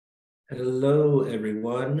Hello,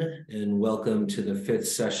 everyone, and welcome to the fifth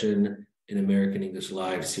session in American English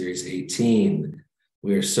Live Series 18.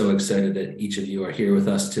 We are so excited that each of you are here with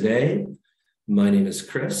us today. My name is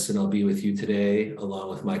Chris, and I'll be with you today, along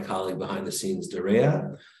with my colleague behind the scenes,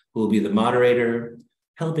 Darea, who will be the moderator,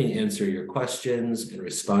 helping answer your questions and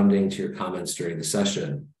responding to your comments during the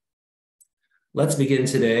session. Let's begin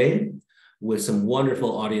today with some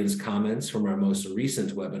wonderful audience comments from our most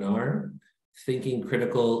recent webinar, Thinking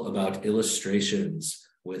Critical About Illustrations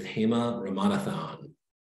with Hema Ramanathan.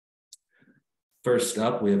 First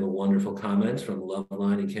up, we have a wonderful comment from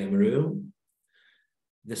Loveline in Cameroon.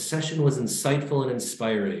 The session was insightful and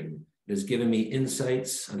inspiring. It has given me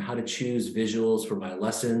insights on how to choose visuals for my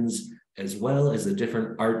lessons, as well as the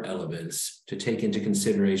different art elements to take into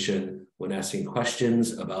consideration when asking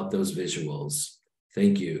questions about those visuals.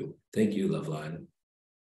 Thank you. Thank you, Loveline.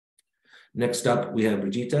 Next up, we have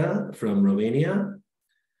Brigitta from Romania.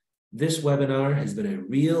 This webinar has been a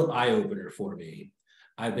real eye-opener for me.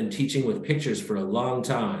 I've been teaching with pictures for a long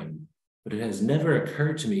time, but it has never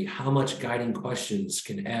occurred to me how much guiding questions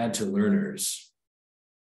can add to learners.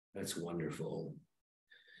 That's wonderful.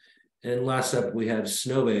 And last up, we have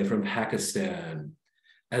Snove from Pakistan.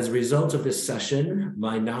 As a result of this session,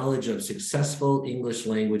 my knowledge of successful English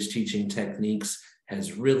language teaching techniques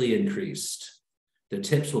has really increased. The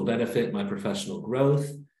tips will benefit my professional growth,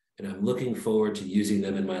 and I'm looking forward to using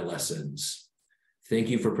them in my lessons. Thank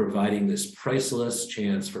you for providing this priceless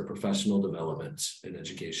chance for professional development and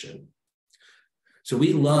education. So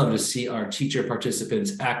we love to see our teacher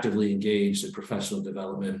participants actively engaged in professional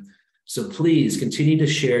development. So please continue to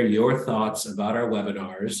share your thoughts about our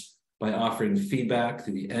webinars by offering feedback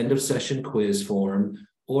through the end of session quiz form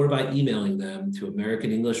or by emailing them to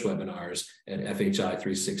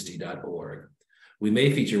americanenglishwebinars@fhi360.org. We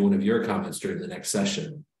may feature one of your comments during the next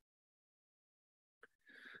session.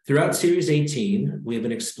 Throughout Series 18, we have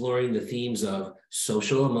been exploring the themes of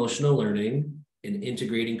social emotional learning and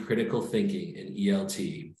integrating critical thinking in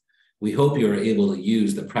ELT. We hope you are able to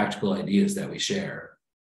use the practical ideas that we share.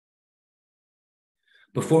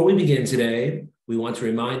 Before we begin today, we want to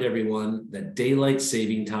remind everyone that daylight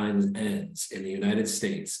saving time ends in the United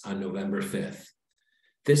States on November 5th.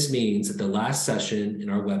 This means that the last session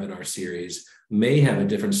in our webinar series may have a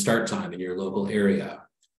different start time in your local area.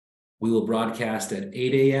 We will broadcast at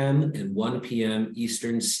 8 a.m. and 1 p.m.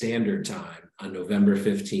 Eastern Standard Time on November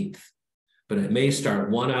 15th, but it may start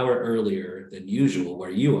 1 hour earlier than usual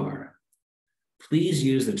where you are. Please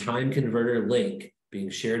use the time converter link being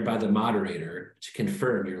shared by the moderator to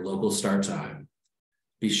confirm your local start time.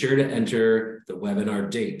 Be sure to enter the webinar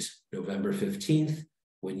date, November 15th,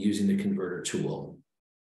 when using the converter tool.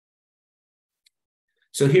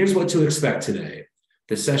 So here's what to expect today.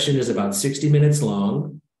 The session is about 60 minutes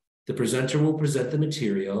long. The presenter will present the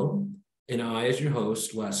material, and I, as your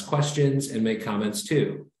host, will ask questions and make comments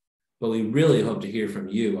too. But we really hope to hear from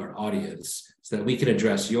you, our audience, so that we can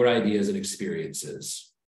address your ideas and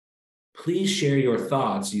experiences. Please share your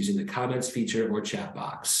thoughts using the comments feature or chat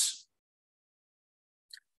box.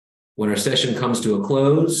 When our session comes to a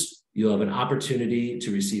close, you'll have an opportunity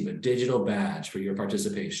to receive a digital badge for your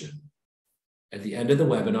participation. At the end of the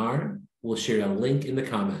webinar, we'll share a link in the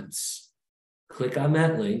comments. Click on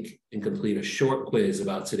that link and complete a short quiz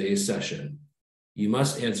about today's session. You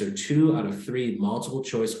must answer 2 out of 3 multiple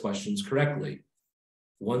choice questions correctly.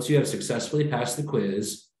 Once you have successfully passed the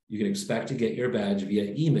quiz, you can expect to get your badge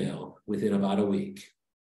via email within about a week.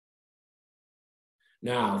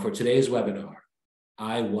 Now, for today's webinar,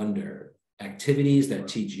 I wonder, activities that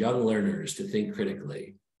teach young learners to think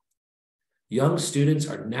critically. Young students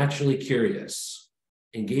are naturally curious.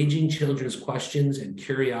 Engaging children's questions and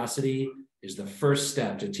curiosity is the first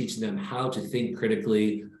step to teaching them how to think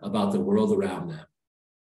critically about the world around them.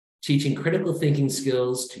 Teaching critical thinking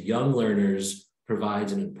skills to young learners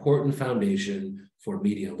provides an important foundation for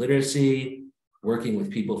media literacy, working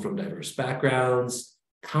with people from diverse backgrounds,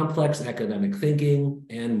 complex academic thinking,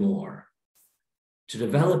 and more. To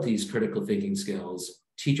develop these critical thinking skills,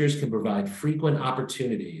 teachers can provide frequent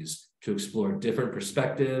opportunities to explore different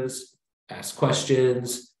perspectives, ask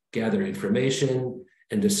questions, gather information,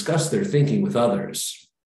 and discuss their thinking with others.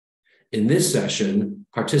 In this session,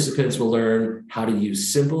 participants will learn how to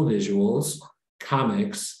use simple visuals,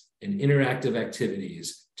 comics, and interactive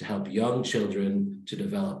activities to help young children to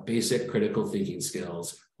develop basic critical thinking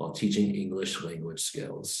skills while teaching English language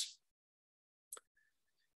skills.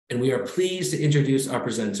 And we are pleased to introduce our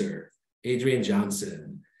presenter, Adrienne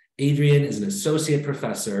Johnson. Adrienne is an associate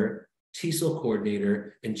professor, TESOL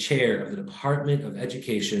coordinator, and chair of the Department of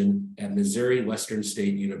Education at Missouri Western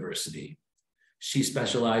State University. She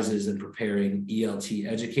specializes in preparing ELT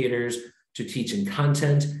educators to teach in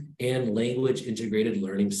content and language integrated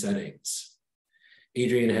learning settings.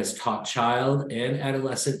 Adrienne has taught child and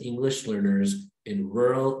adolescent English learners in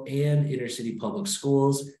rural and inner city public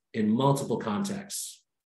schools in multiple contexts.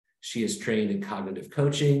 She is trained in cognitive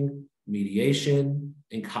coaching, mediation,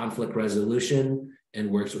 and conflict resolution, and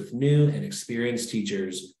works with new and experienced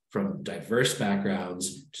teachers from diverse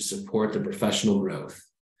backgrounds to support their professional growth.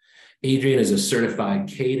 Adrienne is a certified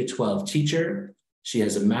K-12 teacher. She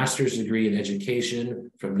has a master's degree in education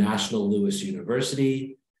from National Louis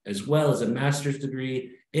University, as well as a master's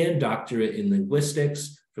degree and doctorate in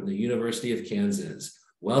linguistics from the University of Kansas.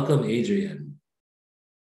 Welcome, Adrienne.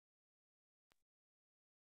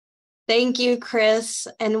 Thank you, Chris,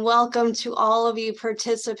 and welcome to all of you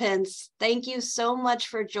participants. Thank you so much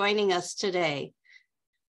for joining us today.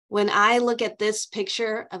 When I look at this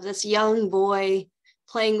picture of this young boy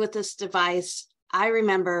playing with this device, I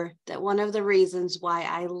remember that one of the reasons why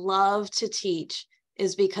I love to teach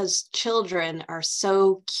is because children are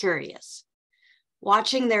so curious.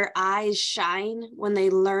 Watching their eyes shine when they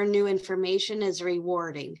learn new information is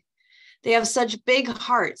rewarding. They have such big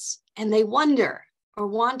hearts and they wonder or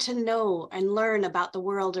want to know and learn about the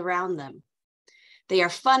world around them. They are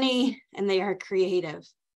funny and they are creative.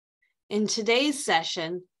 In today's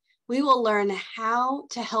session, we will learn how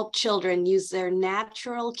to help children use their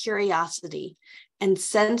natural curiosity and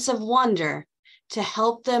sense of wonder to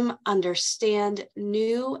help them understand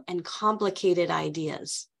new and complicated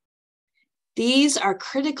ideas. These are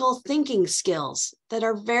critical thinking skills that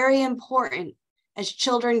are very important as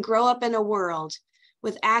children grow up in a world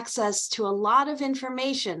with access to a lot of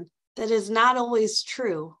information that is not always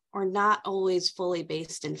true or not always fully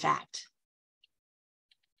based in fact.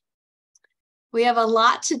 We have a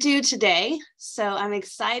lot to do today, so I'm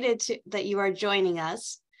excited that you are joining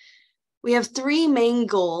us. We have three main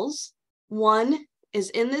goals. One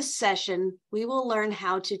is in this session, we will learn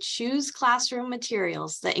how to choose classroom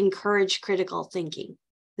materials that encourage critical thinking.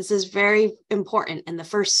 This is very important and the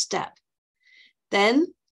first step. Then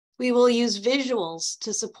we will use visuals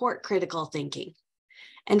to support critical thinking.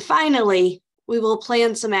 And finally, we will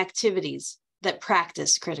plan some activities that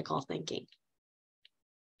practice critical thinking.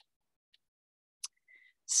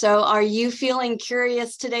 So are you feeling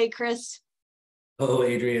curious today, Chris? Oh,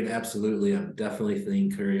 Adrienne, absolutely. I'm definitely feeling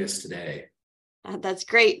curious today. That's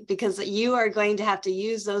great because you are going to have to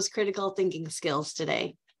use those critical thinking skills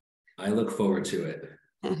today. I look forward to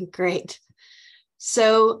it. Great.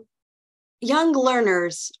 So young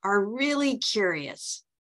learners are really curious.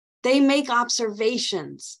 They make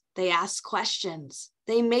observations, they ask questions,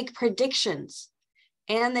 they make predictions,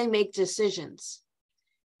 and they make decisions.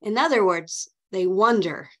 In other words, they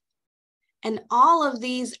wonder. And all of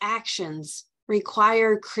these actions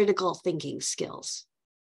require critical thinking skills.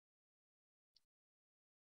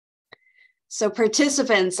 So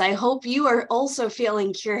participants, I hope you are also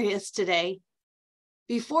feeling curious today.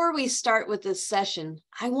 Before we start with this session,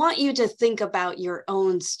 I want you to think about your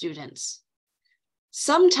own students.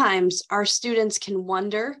 Sometimes our students can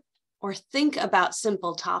wonder or think about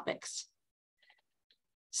simple topics.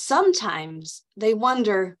 Sometimes they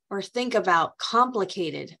wonder or think about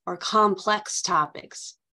complicated or complex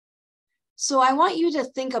topics. So I want you to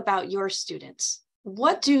think about your students.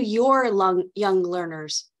 What do your young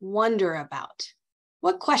learners wonder about?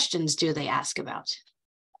 What questions do they ask about?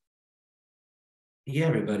 Yeah,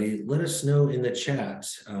 everybody, let us know in the chat.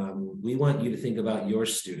 We want you to think about your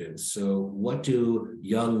students. So what do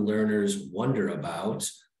young learners wonder about?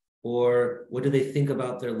 Or what do they think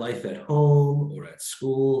about their life at home or at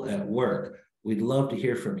school, at work? We'd love to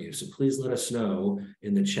hear from you. So please let us know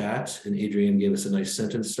in the chat. And Adrienne gave us a nice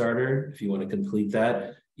sentence starter. If you want to complete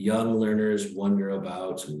that, young learners wonder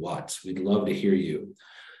about what? We'd love to hear you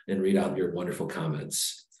and read out your wonderful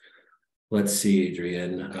comments. Let's see,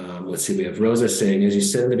 Adrienne. Let's see, we have Rosa saying, as you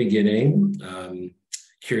said in the beginning,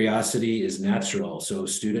 curiosity is natural. So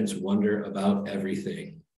students wonder about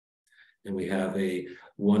everything. And we have a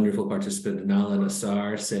wonderful participant, Nala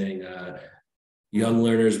Nassar, saying, young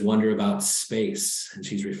learners wonder about space. And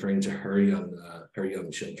she's referring to her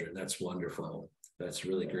young children. That's wonderful. That's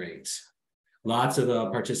really great. Lots of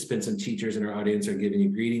participants and teachers in our audience are giving you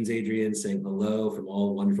greetings, Adrienne, saying hello from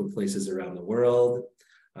all wonderful places around the world.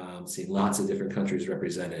 Seeing lots of different countries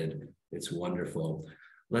represented. It's wonderful.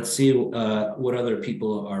 Let's see what other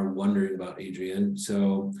people are wondering about, Adrienne.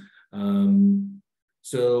 So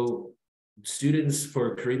students,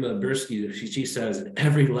 for Karima Bursky, she says, in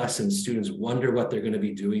every lesson, students wonder what they're going to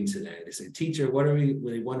be doing today. They say, teacher,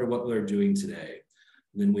 they wonder what we're doing today.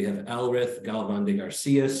 And then we have Elrith Galvan de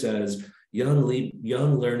Garcia says,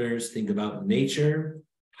 young learners think about nature,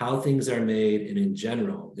 how things are made, and in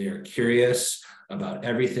general, they are curious about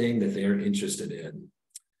everything that they are interested in.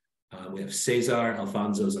 We have Cesar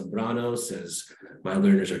Alfonso Zambrano says, my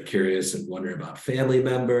learners are curious and wonder about family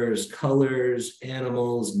members, colors,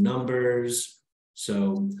 animals, numbers.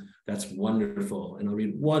 So that's wonderful. And I'll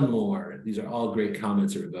read one more. These are all great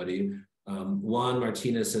comments, everybody. Juan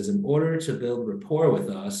Martinez says, in order to build rapport with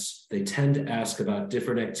us, they tend to ask about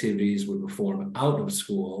different activities we perform out of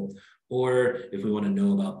school, or if we want to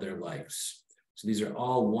know about their likes. So these are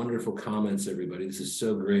all wonderful comments, everybody. This is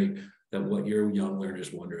so great that what your young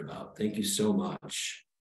learners wonder about. Thank you so much.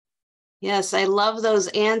 Yes, I love those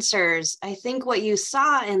answers. I think what you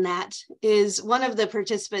saw in that is one of the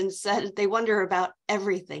participants said they wonder about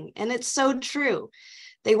everything, and it's so true.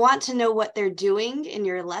 They want to know what they're doing in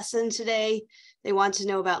your lesson today. They want to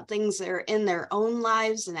know about things that are in their own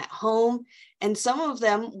lives and at home. And some of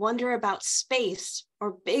them wonder about space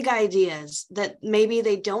or big ideas that maybe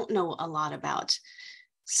they don't know a lot about.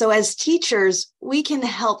 So as teachers, we can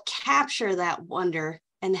help capture that wonder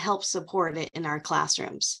and help support it in our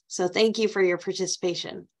classrooms. So thank you for your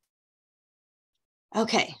participation.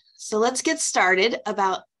 Okay, so let's get started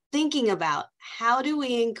about thinking about how do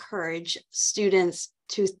we encourage students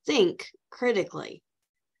to think critically.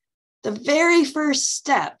 The very first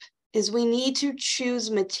step is we need to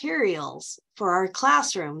choose materials for our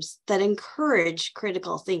classrooms that encourage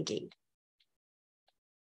critical thinking.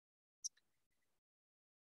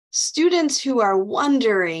 Students who are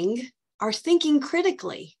wondering are thinking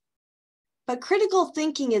critically, but critical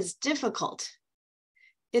thinking is difficult.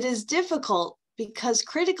 It is difficult because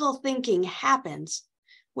critical thinking happens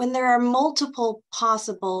when there are multiple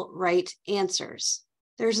possible right answers.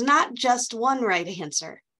 There's not just one right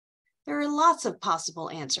answer. There are lots of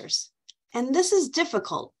possible answers. And this is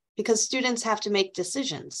difficult because students have to make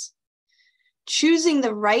decisions. Choosing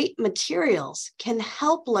the right materials can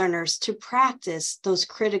help learners to practice those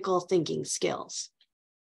critical thinking skills.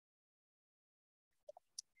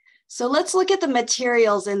 So let's look at the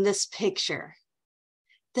materials in this picture.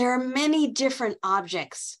 There are many different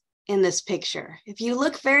objects in this picture. If you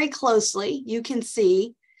look very closely, you can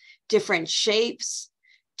see different shapes,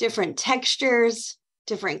 different textures,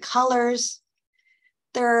 different colors.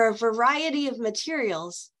 There are a variety of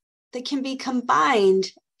materials that can be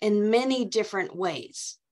combined in many different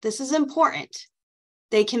ways. This is important.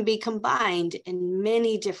 They can be combined in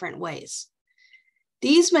many different ways.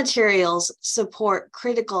 These materials support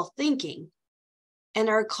critical thinking and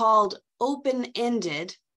are called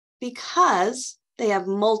open-ended because they have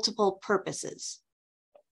multiple purposes.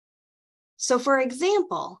 So for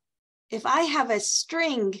example, if I have a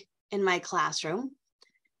string in my classroom,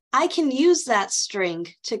 I can use that string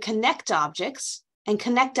to connect objects and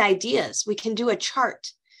connect ideas. We can do a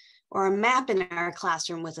chart or a map in our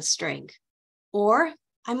classroom with a string. Or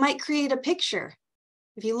I might create a picture.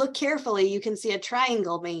 If you look carefully, you can see a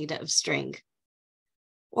triangle made of string.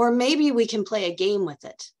 Or maybe we can play a game with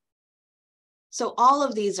it. So all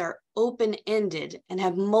of these are open-ended and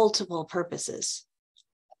have multiple purposes.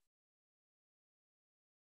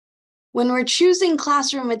 When we're choosing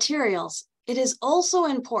classroom materials, it is also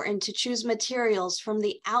important to choose materials from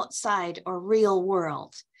the outside or real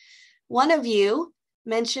world. One of you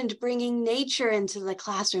mentioned bringing nature into the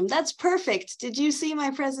classroom. That's perfect. Did you see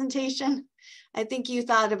my presentation? I think you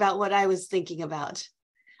thought about what I was thinking about.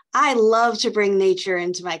 I love to bring nature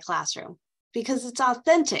into my classroom because it's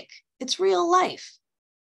authentic. It's real life.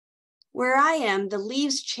 Where I am, the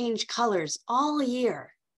leaves change colors all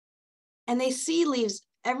year, and they see leaves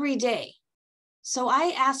every day. So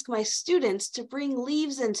I ask my students to bring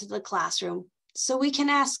leaves into the classroom so we can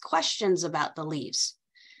ask questions about the leaves.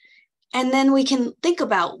 And then we can think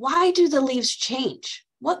about, why do the leaves change?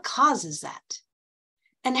 What causes that?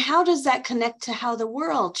 And how does that connect to how the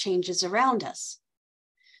world changes around us?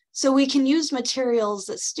 So we can use materials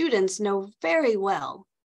that students know very well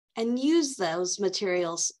and use those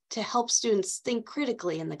materials to help students think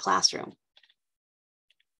critically in the classroom.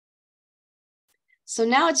 So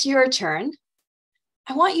now it's your turn.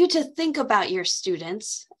 I want you to think about your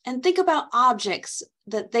students and think about objects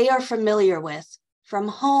that they are familiar with from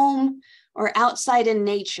home or outside in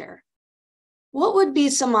nature. What would be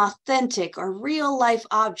some authentic or real life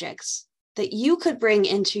objects that you could bring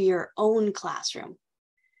into your own classroom?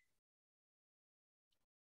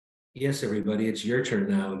 Yes, everybody, it's your turn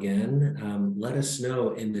now again. Let us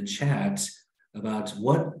know in the chat about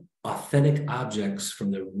what authentic objects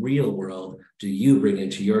from the real world do you bring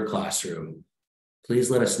into your classroom. Please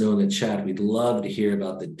let us know in the chat. We'd love to hear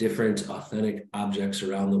about the different authentic objects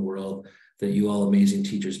around the world that you all amazing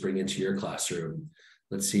teachers bring into your classroom.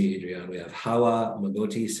 Let's see, Adrienne. We have Hawa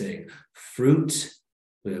Magoti saying fruit.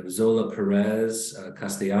 We have Zola Perez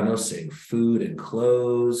Castellanos saying food and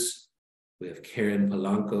clothes. We have Karen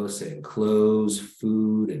Polanco saying clothes,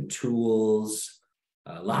 food, and tools.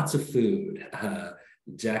 Lots of food.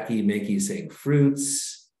 Jackie Makey saying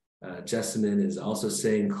fruits. Jessamine is also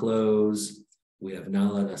saying clothes. We have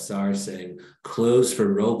Nala Nassar saying clothes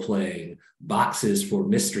for role-playing, boxes for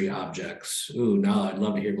mystery objects. Ooh, Nala, I'd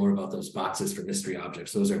love to hear more about those boxes for mystery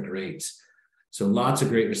objects. Those are great. So lots of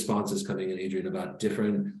great responses coming in, Adrienne, about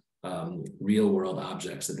different real-world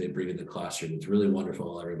objects that they bring in the classroom. It's really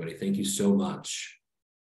wonderful, everybody. Thank you so much.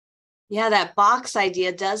 Yeah, that box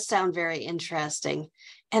idea does sound very interesting.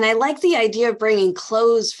 And I like the idea of bringing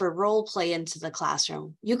clothes for role play into the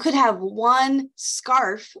classroom. You could have one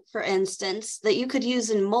scarf, for instance, that you could use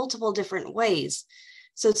in multiple different ways.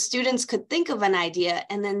 So students could think of an idea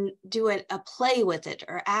and then do a play with it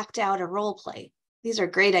or act out a role play. These are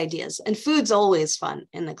great ideas. And food's always fun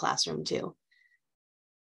in the classroom too.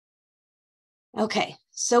 Okay,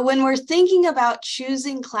 so when we're thinking about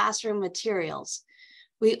choosing classroom materials,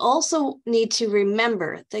 we also need to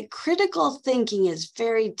remember that critical thinking is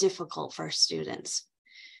very difficult for students.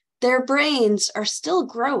 Their brains are still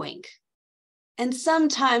growing, and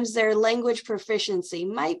sometimes their language proficiency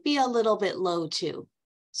might be a little bit low too.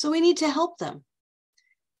 So we need to help them.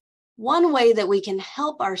 One way that we can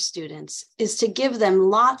help our students is to give them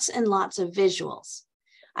lots and lots of visuals.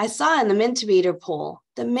 I saw in the Mentimeter poll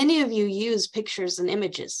that many of you use pictures and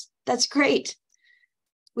images. That's great.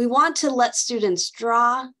 We want to let students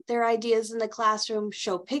draw their ideas in the classroom,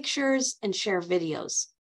 show pictures, and share videos.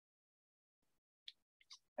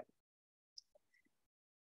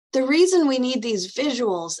 The reason we need these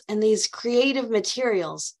visuals and these creative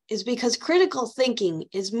materials is because critical thinking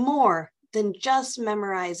is more than just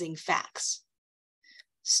memorizing facts.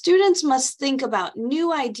 Students must think about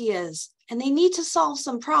new ideas and they need to solve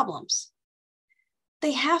some problems.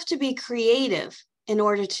 They have to be creative in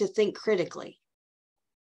order to think critically.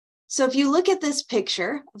 So if you look at this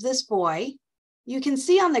picture of this boy, you can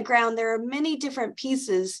see on the ground there are many different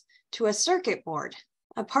pieces to a circuit board,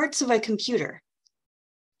 parts of a computer.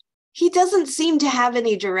 He doesn't seem to have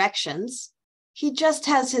any directions. He just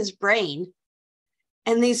has his brain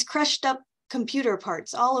and these crushed up computer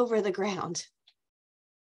parts all over the ground.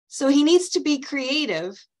 So he needs to be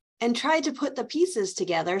creative and try to put the pieces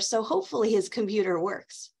together so hopefully his computer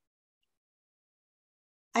works.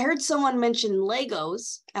 I heard someone mention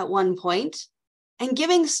Legos at one point, and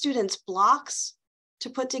giving students blocks to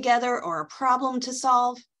put together or a problem to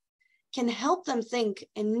solve can help them think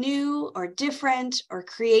in new or different or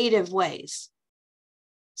creative ways.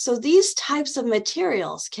 So these types of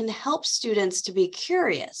materials can help students to be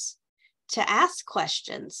curious, to ask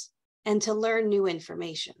questions, and to learn new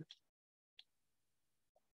information.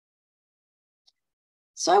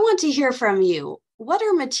 So I want to hear from you. What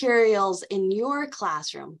are materials in your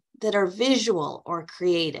classroom that are visual or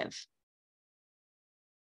creative?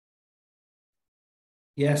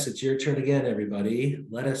 Yes, it's your turn again, everybody.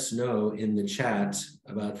 Let us know in the chat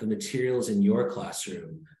about the materials in your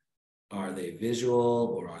classroom. Are they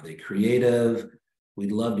visual or are they creative?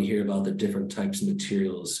 We'd love to hear about the different types of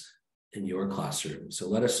materials in your classroom. So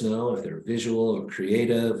let us know if they're visual or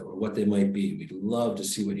creative or what they might be. We'd love to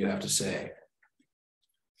see what you have to say.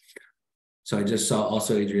 So I just saw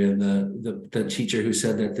also, Adrienne, the teacher who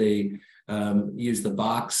said that they used the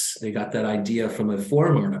box. They got that idea from a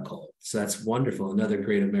forum article. So that's wonderful. Another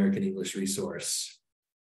great American English resource.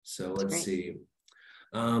 So let's see.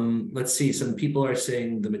 Some people are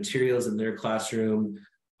saying the materials in their classroom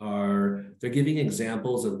they're giving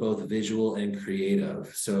examples of both visual and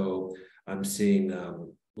creative. So I'm seeing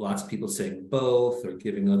lots of people saying both or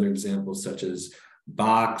giving other examples such as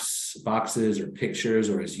boxes or pictures,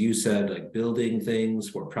 or as you said, like building things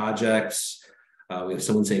for projects. We have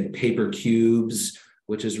someone saying paper cubes,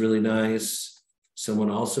 which is really nice.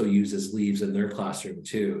 Someone also uses leaves in their classroom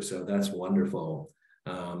too, so that's wonderful.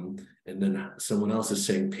 And then someone else is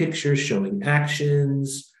saying pictures showing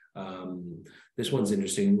actions. This one's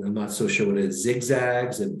interesting. I'm not so sure what it is.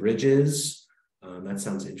 Zigzags and bridges. That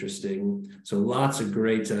sounds interesting. So lots of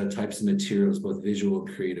great types of materials, both visual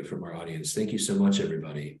and creative, from our audience. Thank you so much,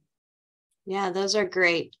 everybody. Yeah, those are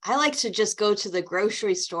great. I like to just go to the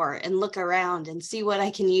grocery store and look around and see what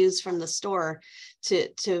I can use from the store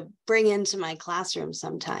to bring into my classroom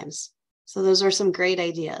sometimes. So those are some great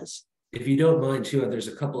ideas. If you don't mind too, there's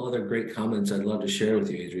a couple other great comments I'd love to share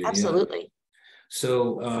with you, Adrienne. Absolutely. Yeah.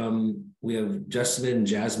 So we have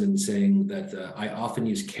Jasmine saying that I often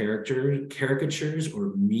use caricatures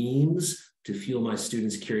or memes to fuel my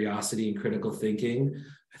students' curiosity and critical thinking.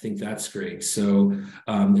 I think that's great. So,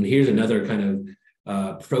 and here's another kind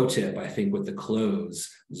of pro tip, I think, with the clothes.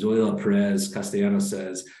 Zoila Perez Castellano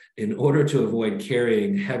says, in order to avoid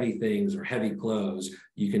carrying heavy things or heavy clothes,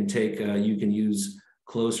 you can use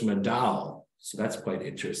clothes from a doll. So that's quite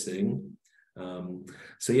interesting.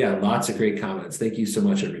 So yeah, lots of great comments. Thank you so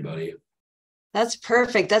much, everybody. That's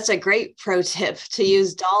perfect. That's a great pro tip to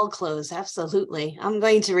use doll clothes. Absolutely. I'm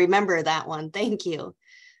going to remember that one. Thank you.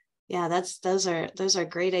 Yeah, those are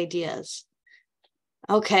great ideas.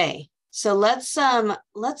 Okay. So let's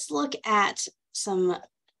look at some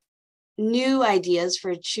new ideas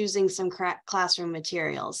for choosing some classroom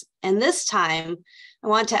materials. And this time I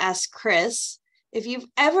want to ask Chris if you've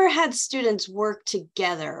ever had students work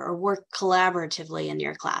together or work collaboratively in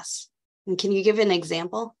your class. And can you give an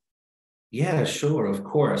example? Yeah, sure, of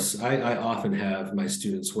course. I often have my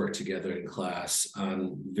students work together in class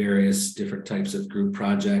on various different types of group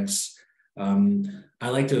projects. I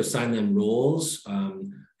like to assign them roles.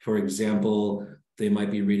 For example, they might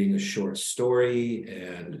be reading a short story,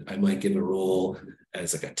 and I might give a role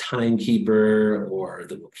as like a timekeeper or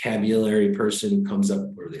the vocabulary person who comes up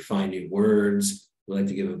where they find new words. We like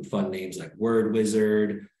to give them fun names like Word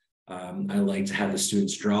Wizard. I like to have the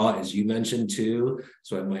students draw, as you mentioned too.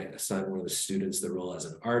 So I might assign one of the students the role as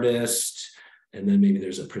an artist, and then maybe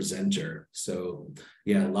there's a presenter. So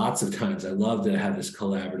yeah, lots of times I love to have this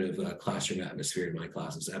collaborative classroom atmosphere in my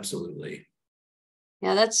classes. Absolutely.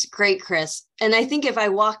 Yeah, that's great, Chris. And I think if I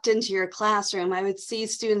walked into your classroom, I would see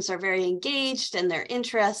students are very engaged and they're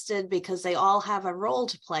interested because they all have a role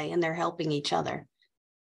to play and they're helping each other.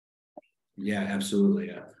 Yeah,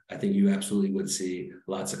 absolutely. I think you absolutely would see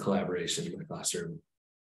lots of collaboration in the classroom.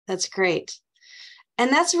 That's great.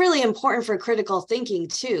 And that's really important for critical thinking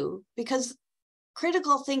too, because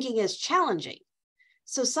critical thinking is challenging.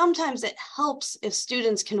 So sometimes it helps if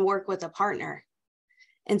students can work with a partner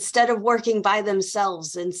instead of working by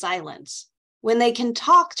themselves in silence. When they can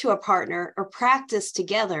talk to a partner or practice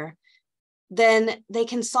together, then they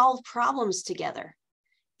can solve problems together,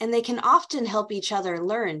 and they can often help each other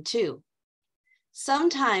learn too.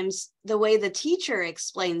 Sometimes the way the teacher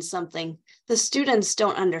explains something, the students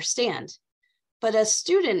don't understand, but a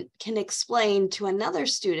student can explain to another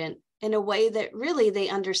student in a way that really they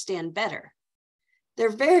understand better. They're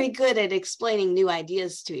very good at explaining new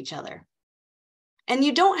ideas to each other. And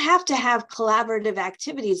you don't have to have collaborative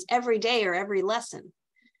activities every day or every lesson.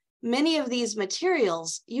 Many of these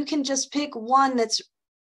materials, you can just pick one that's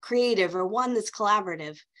creative or one that's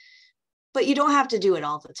collaborative, but you don't have to do it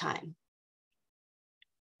all the time.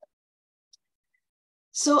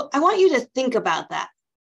 So I want you to think about that.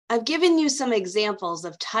 I've given you some examples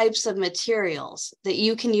of types of materials that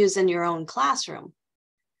you can use in your own classroom.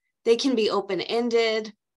 They can be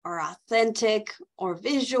open-ended or authentic or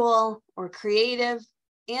visual or creative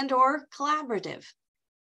and or collaborative.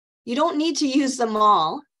 You don't need to use them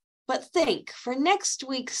all, but think for next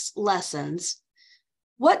week's lessons,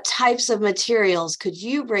 what types of materials could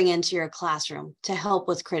you bring into your classroom to help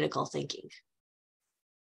with critical thinking?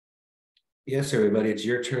 Yes, everybody, it's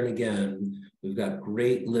your turn again. We've got a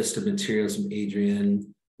great list of materials from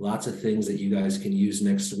Adrienne, lots of things that you guys can use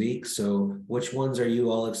next week. So which ones are you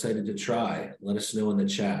all excited to try? Let us know in the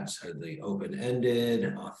chats. Are they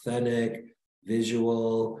open-ended, authentic,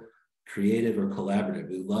 visual, creative, or collaborative?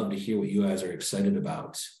 We'd love to hear what you guys are excited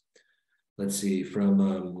about. Let's see,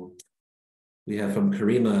 we have from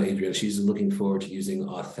Karima, Adrienne, she's looking forward to using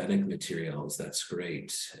authentic materials. That's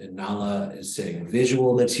great. And Nala is saying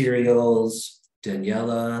visual materials.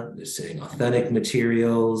 Daniela is saying authentic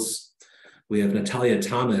materials. We have Natalia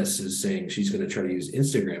Thomas is saying she's going to try to use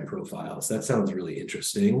Instagram profiles. That sounds really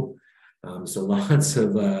interesting. So lots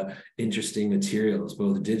of interesting materials,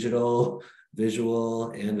 both digital,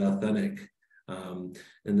 visual, and authentic.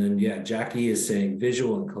 And then, yeah, Jackie is saying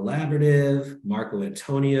visual and collaborative. Marco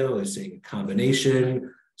Antonio is saying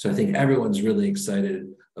combination. So I think everyone's really excited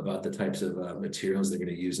about the types of materials they're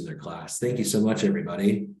going to use in their class. Thank you so much,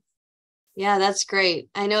 everybody. Yeah, that's great.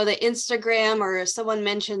 I know that Instagram, or someone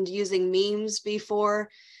mentioned using memes before,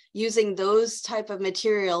 using those type of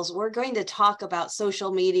materials. We're going to talk about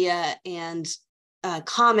social media and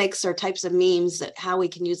comics or types of memes, how we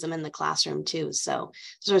can use them in the classroom too. So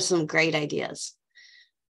those are some great ideas.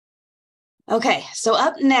 Okay, so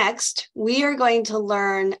up next, we are going to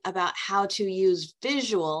learn about how to use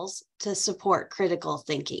visuals to support critical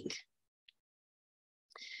thinking.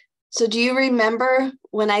 So do you remember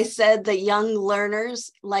when I said that young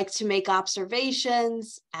learners like to make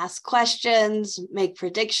observations, ask questions, make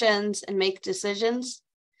predictions, and make decisions?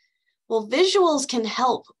 Well, visuals can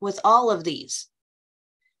help with all of these.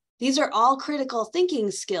 These are all critical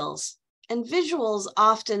thinking skills, and visuals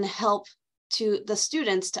often help to the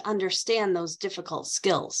students to understand those difficult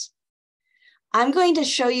skills. I'm going to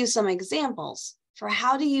show you some examples for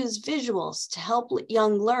how to use visuals to help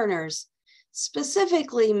young learners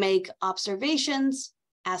specifically make observations,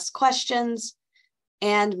 ask questions,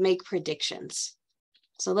 and make predictions.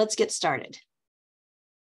 So let's get started.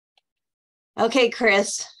 Okay,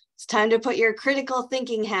 Chris, it's time to put your critical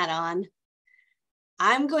thinking hat on.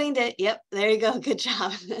 I'm going to, yep, there you go, good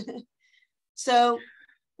job. So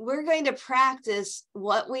we're going to practice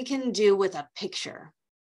what we can do with a picture.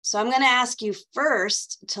 So I'm going to ask you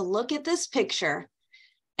first to look at this picture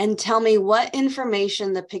and tell me what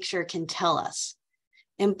information the picture can tell us.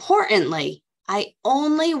 Importantly, I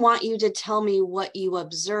only want you to tell me what you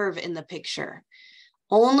observe in the picture.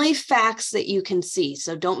 Only facts that you can see.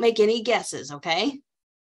 So don't make any guesses, okay?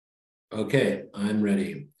 Okay, I'm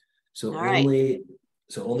ready. So All right.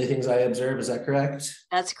 only things I observe, is that correct?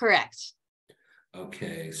 That's correct.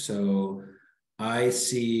 Okay, so I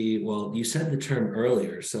see, well, you said the term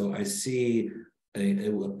earlier, so I see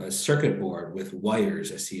a circuit board with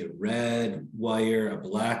wires. I see a red wire, a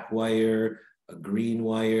black wire, a green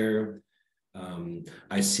wire.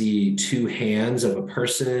 I see two hands of a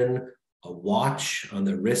person, a watch on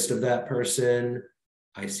the wrist of that person.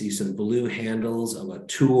 I see some blue handles of a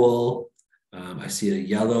tool. I see a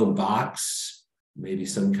yellow box, maybe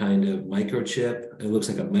some kind of microchip. It looks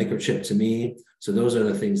like a microchip to me. So those are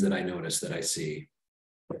the things that I notice that I see.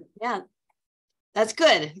 Yeah, that's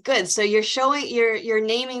good. Good. So you're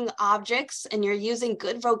naming objects and you're using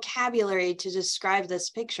good vocabulary to describe this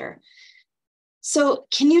picture. So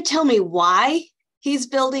can you tell me why he's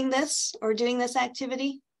building this or doing this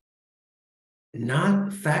activity? Not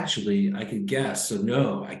factually, I could guess. So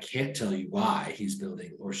no, I can't tell you why he's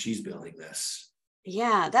building or she's building this.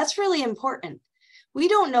 Yeah, that's really important. We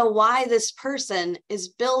don't know why this person is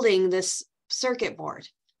building this circuit board.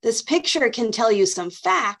 This picture can tell you some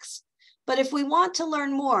facts, but if we want to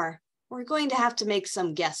learn more, we're going to have to make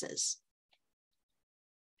some guesses.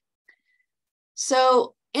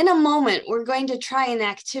 So in a moment, we're going to try an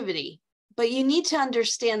activity, but you need to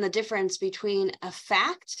understand the difference between a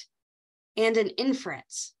fact and an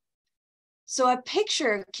inference. So a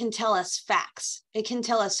picture can tell us facts. It can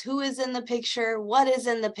tell us who is in the picture, what is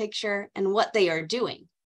in the picture, and what they are doing.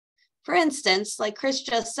 For instance, like Chris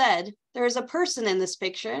just said, there is a person in this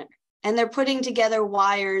picture and they're putting together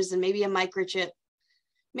wires and maybe a microchip.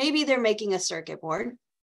 Maybe they're making a circuit board.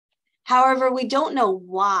 However, we don't know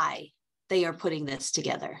why they are putting this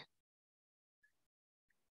together.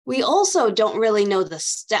 We also don't really know the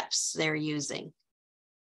steps they're using.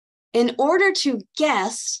 In order to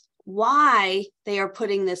guess why they are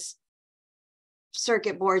putting this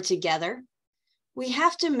circuit board together, we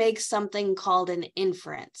have to make something called an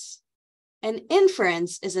inference. An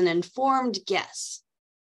inference is an informed guess.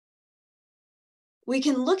 We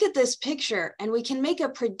can look at this picture and we can make a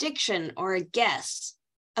prediction or a guess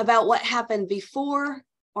about what happened before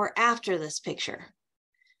or after this picture.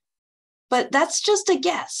 But that's just a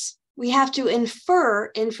guess. We have to infer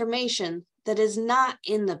information that is not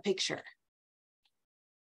in the picture.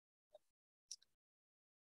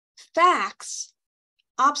 Facts,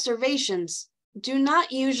 observations, do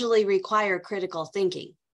not usually require critical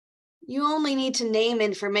thinking. You only need to name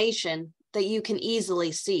information that you can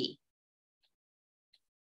easily see.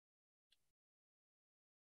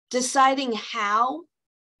 Deciding how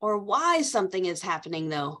or why something is happening,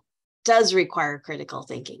 though, does require critical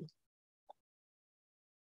thinking.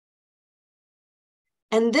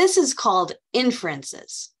 And this is called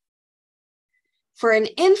inferences. For an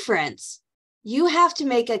inference, you have to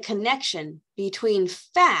make a connection between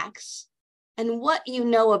facts and what you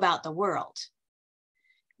know about the world.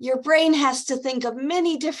 Your brain has to think of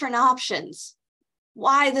many different options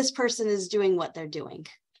why this person is doing what they're doing.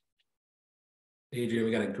 Adrienne,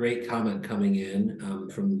 we got a great comment coming in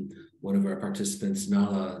from one of our participants,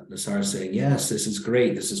 Nala Nassar, saying, yes, this is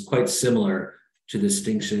great. This is quite similar to the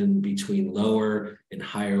distinction between lower and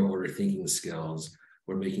higher order thinking skills,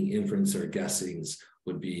 where making inference or guessings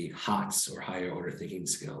would be HOTS or higher order thinking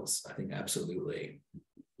skills. I think absolutely.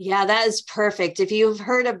 Yeah, that is perfect. If you've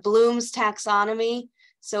heard of Bloom's taxonomy,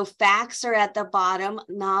 so facts are at the bottom,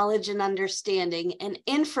 knowledge and understanding, and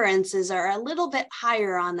inferences are a little bit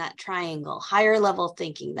higher on that triangle, higher level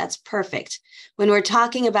thinking. That's perfect. When we're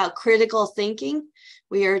talking about critical thinking,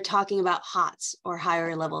 we are talking about HOTS or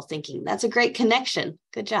higher level thinking. That's a great connection.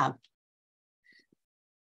 Good job.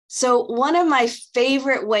 So one of my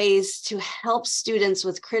favorite ways to help students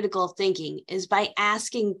with critical thinking is by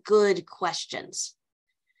asking good questions.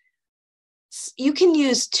 You can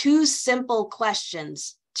use two simple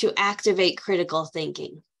questions to activate critical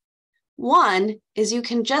thinking. One is you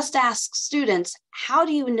can just ask students, how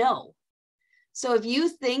do you know? So if you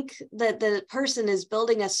think that the person is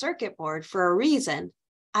building a circuit board for a reason,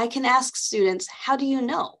 I can ask students, how do you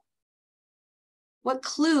know? What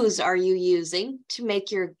clues are you using to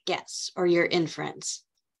make your guess or your inference?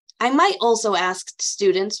 I might also ask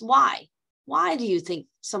students why. Why do you think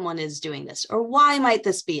someone is doing this? Or why might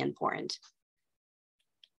this be important?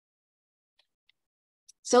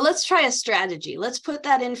 So let's try a strategy. Let's put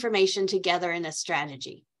that information together in a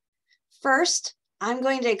strategy. First, I'm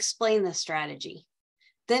going to explain the strategy.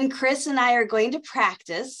 Then Chris and I are going to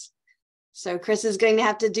practice. So Chris is going to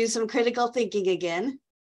have to do some critical thinking again.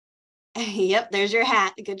 Yep, there's your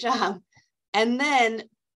hat. Good job. And then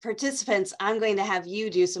participants, I'm going to have you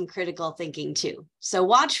do some critical thinking too. So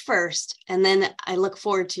watch first, and then I look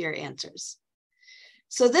forward to your answers.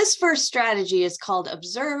 So this first strategy is called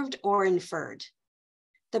observed or inferred.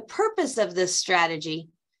 The purpose of this strategy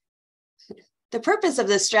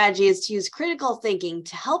is to use critical thinking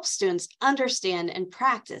to help students understand and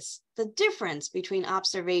practice the difference between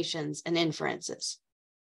observations and inferences.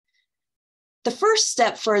 The first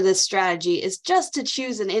step for this strategy is just to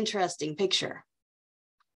choose an interesting picture.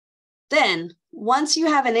 Then, once you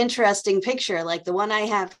have an interesting picture like the one I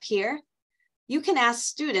have here, you can ask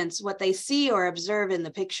students what they see or observe in the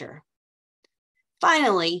picture.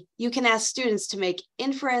 Finally, you can ask students to make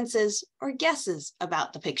inferences or guesses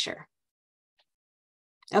about the picture.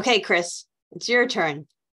 Okay, Chris, it's your turn.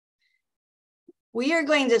 We are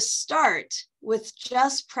going to start with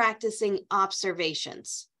just practicing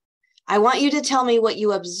observations. I want you to tell me what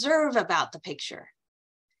you observe about the picture.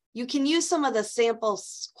 You can use some of the sample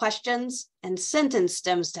questions and sentence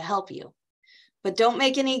stems to help you, but don't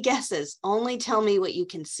make any guesses. Only tell me what you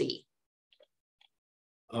can see.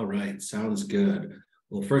 All right, sounds good.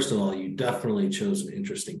 Well, first of all, you definitely chose an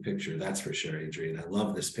interesting picture. That's for sure, Adrienne. I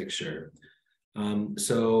love this picture.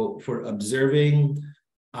 So for observing,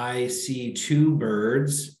 I see two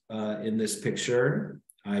birds in this picture.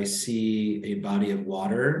 I see a body of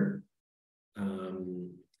water.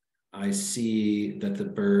 I see that the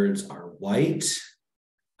birds are white.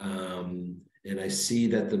 And I see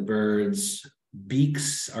that the birds'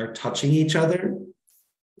 beaks are touching each other.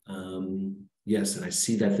 Yes, and I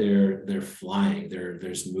see that they're flying.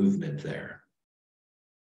 There's movement there.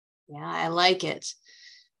 Yeah, I like it.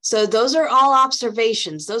 So those are all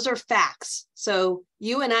observations. Those are facts. So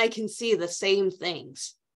you and I can see the same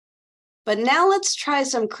things. But now let's try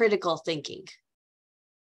some critical thinking.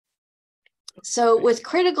 So with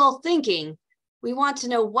critical thinking, we want to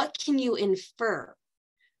know, what can you infer?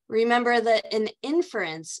 Remember that an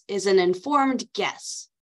inference is an informed guess.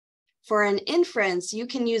 For an inference, you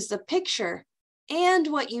can use the picture and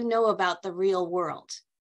what you know about the real world.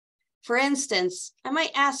 For instance, I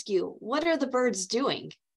might ask you, what are the birds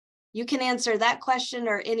doing? You can answer that question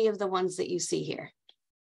or any of the ones that you see here.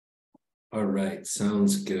 All right,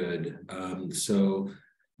 sounds good. So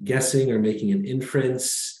guessing or making an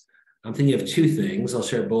inference, I'm thinking of two things. I'll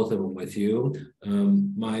share both of them with you.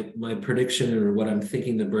 My prediction, or what I'm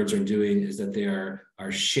thinking the birds are doing, is that they are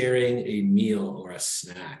sharing a meal or a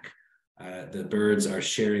snack. The birds are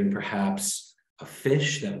sharing perhaps a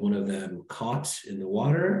fish that one of them caught in the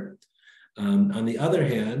water. On the other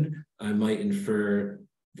hand, I might infer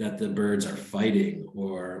that the birds are fighting,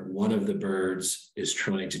 or one of the birds is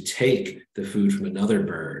trying to take the food from another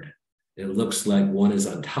bird. It looks like one is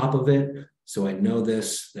on top of it. So I know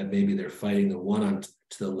that maybe they're fighting. The one on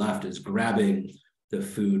to the left is grabbing the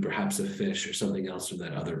food, perhaps a fish or something else from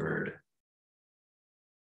that other bird.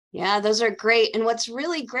 Yeah, those are great. And what's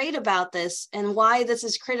really great about this, and why this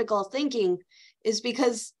is critical thinking, is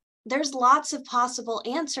because there's lots of possible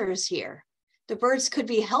answers here. The birds could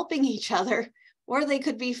be helping each other, or they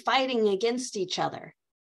could be fighting against each other.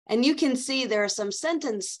 And you can see there are some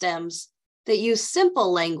sentence stems that use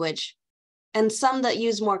simple language and some that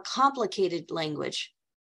use more complicated language.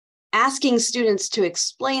 Asking students to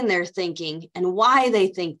explain their thinking and why they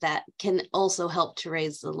think that can also help to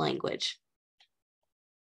raise the language.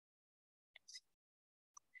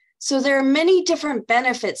 So there are many different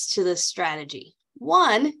benefits to this strategy.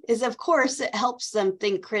 One is, of course, it helps them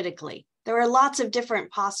think critically. There are lots of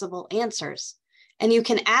different possible answers, and you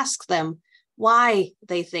can ask them why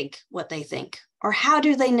they think what they think, or how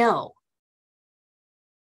do they know?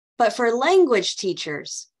 But for language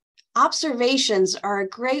teachers, observations are a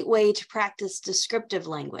great way to practice descriptive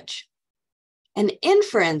language. And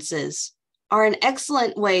inferences are an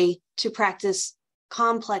excellent way to practice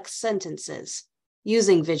complex sentences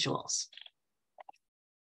using visuals.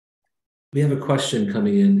 We have a question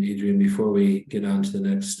coming in, Adrienne, before we get on to the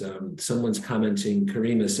next. Someone's commenting,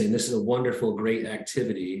 Karima, saying, this is a wonderful, great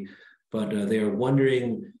activity. but they are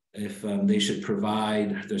wondering if they should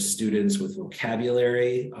provide their students with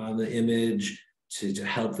vocabulary on the image to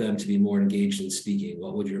help them to be more engaged in speaking.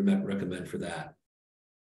 What would you recommend for that?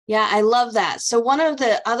 Yeah, I love that. So one of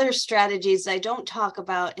the other strategies I don't talk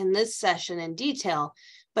about in this session in detail,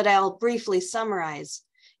 but I'll briefly summarize,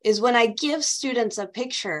 is when I give students a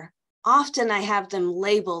picture, often I have them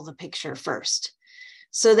label the picture first.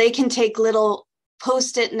 So they can take little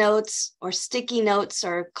Post-it notes or sticky notes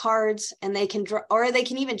or cards, and they can draw, or they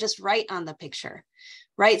can even just write on the picture,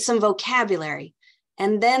 write some vocabulary,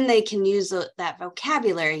 and then they can use that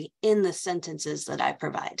vocabulary in the sentences that I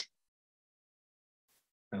provide.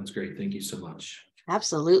 Sounds great. Thank you so much.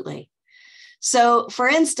 Absolutely. So for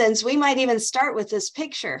instance, we might even start with this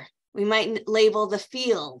picture. We might label the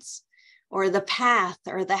fields or the path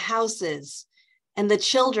or the houses and the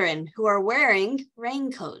children who are wearing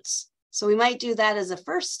raincoats. So we might do that as a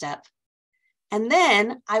first step. And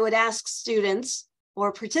then I would ask students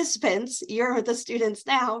or participants, you're the students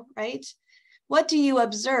now, right? What do you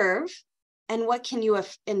observe and what can you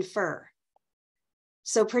infer?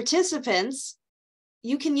 So participants,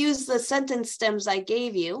 you can use the sentence stems I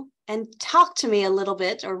gave you and talk to me a little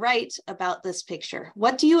bit or write about this picture.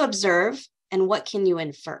 What do you observe and what can you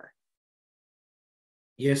infer?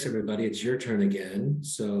 Yes, everybody, it's your turn again.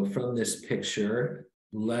 So from this picture,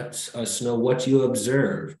 let us know what you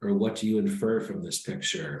observe or what do you infer from this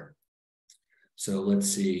picture. So let's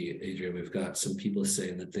see, Adrienne, we've got some people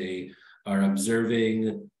saying that they are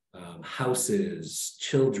observing houses,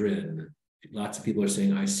 children. Lots of people are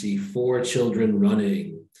saying, I see 4 children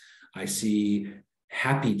running. I see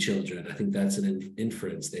happy children. I think that's an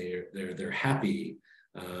inference. They're happy.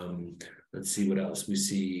 Let's see what else. We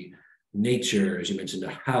see nature, as you mentioned, a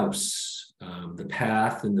house, the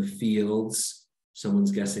path and the fields.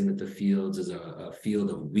 Someone's guessing that the fields is a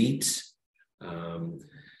field of wheat. And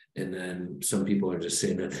then some people are just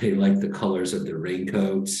saying that they like the colors of the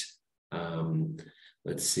raincoats.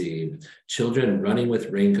 Let's see, children running with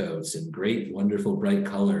raincoats and great, wonderful, bright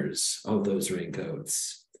colors of those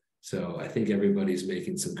raincoats. So I think everybody's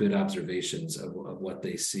making some good observations of what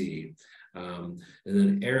they see. And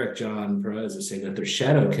then Eric John Perez is saying that their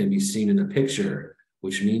shadow can be seen in a picture,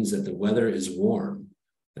 which means that the weather is warm.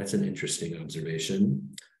 That's an interesting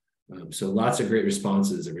observation. So lots of great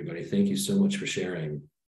responses, everybody. Thank you so much for sharing.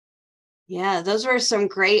 Yeah, those were some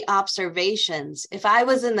great observations. If I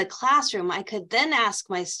was in the classroom, I could then ask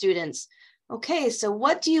my students, okay, so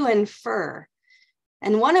what do you infer?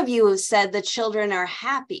 And one of you said the children are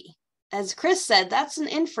happy. As Chris said, that's an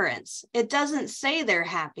inference. It doesn't say they're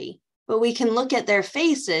happy, but we can look at their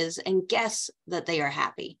faces and guess that they are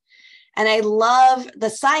happy. And I love the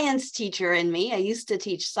science teacher in me. I used to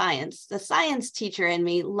teach science. The science teacher in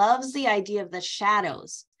me loves the idea of the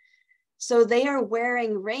shadows. So they are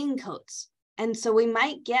wearing raincoats. And so we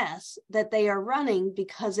might guess that they are running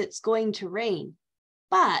because it's going to rain.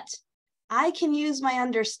 But I can use my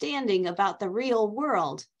understanding about the real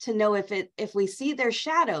world to know if we see their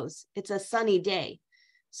shadows, it's a sunny day.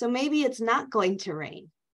 So maybe it's not going to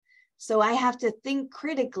rain. So I have to think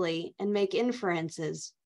critically and make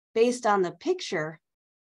inferences based on the picture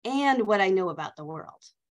and what I know about the world.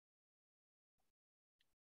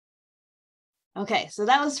 Okay, so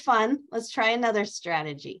that was fun. Let's try another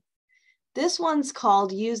strategy. This one's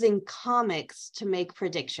called using comics to make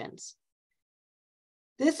predictions.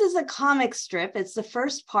 This is a comic strip. It's the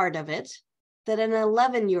first part of it that an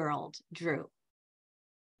 11-year-old drew.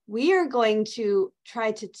 We are going to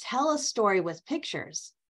try to tell a story with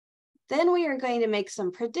pictures. Then we are going to make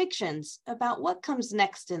some predictions about what comes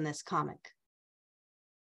next in this comic.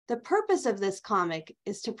 The purpose of this comic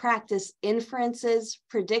is to practice inferences,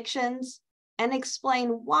 predictions, and explain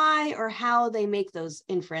why or how they make those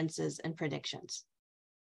inferences and predictions.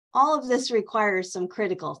 All of this requires some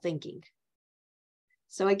critical thinking.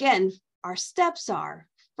 So again, our steps are,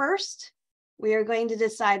 first, we are going to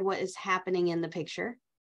decide what is happening in the picture.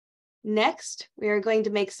 Next, we are going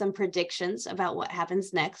to make some predictions about what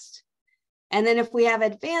happens next. And then if we have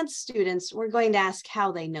advanced students, we're going to ask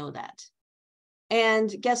how they know that.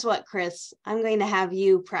 And guess what, Chris? I'm going to have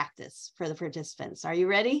you practice for the participants. Are you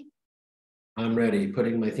ready? I'm ready,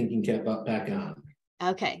 putting my thinking cap back on.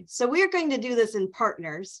 Okay, so we're going to do this in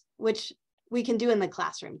partners, which we can do in the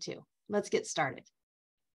classroom too. Let's get started.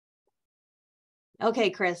 Okay,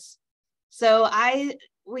 Chris. So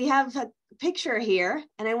we have a picture here,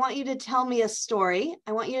 and I want you to tell me a story.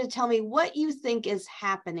 I want you to tell me what you think is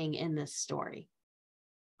happening in this story.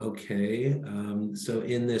 Okay, so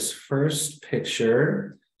in this first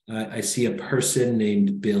picture, I see a person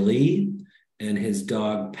named Billy and his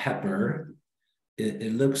dog Pepper.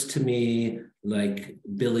 It looks to me like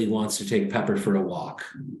Billy wants to take Pepper for a walk.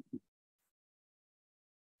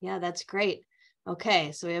 Yeah, that's great.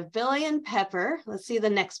 Okay, so we have Billy and Pepper. Let's see the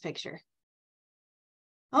next picture.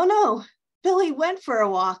 Oh no, Billy went for a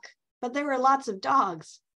walk, but there were lots of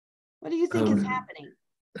dogs. What do you think is happening?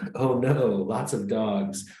 Oh no, lots of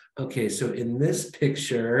dogs. Okay, so in this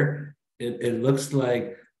picture, it looks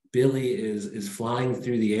like Billy is flying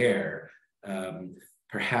through the air.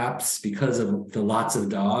 Perhaps because of the lots of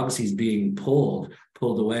dogs, he's being pulled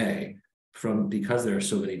away from because there are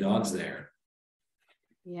so many dogs there.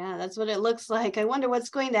 Yeah, that's what it looks like. I wonder what's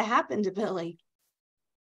going to happen to Billy.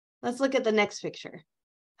 Let's look at the next picture.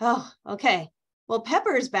 Oh, okay. Well,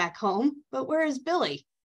 Pepper's back home, but where is Billy?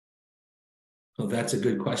 Oh, that's a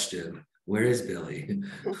good question. Where is Billy?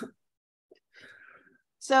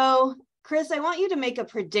 So, Chris, I want you to make a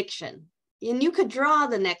prediction. And you could draw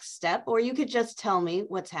the next step, or you could just tell me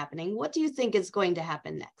what's happening. What do you think is going to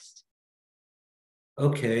happen next?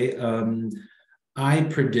 Okay, I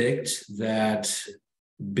predict that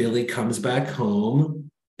Billy comes back home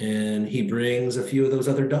and he brings a few of those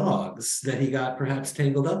other dogs that he got perhaps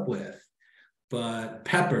tangled up with. But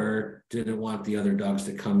Pepper didn't want the other dogs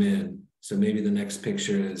to come in. So maybe the next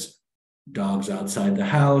picture is dogs outside the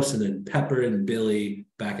house and then Pepper and Billy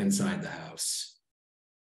back inside the house.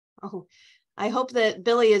 Oh, I hope that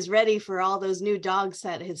Billy is ready for all those new dogs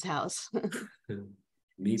at his house.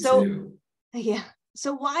 Me too. Yeah.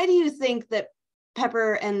 So why do you think that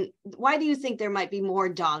why do you think there might be more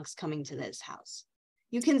dogs coming to this house?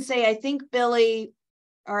 You can say, I think Billy,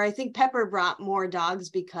 or I think Pepper brought more dogs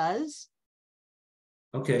because.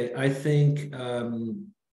 Okay, I think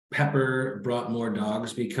Pepper brought more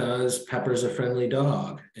dogs because Pepper's a friendly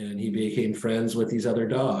dog and he became friends with these other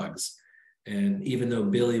dogs. And even though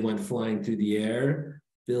Billy went flying through the air,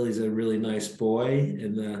 Billy's a really nice boy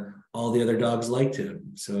and all the other dogs liked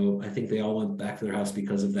him. So I think they all went back to their house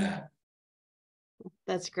because of that.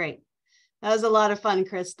 That's great. That was a lot of fun,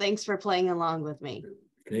 Chris. Thanks for playing along with me.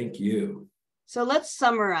 Thank you. So let's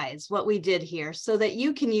summarize what we did here so that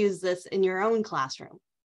you can use this in your own classroom.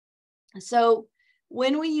 So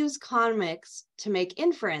when we use comics to make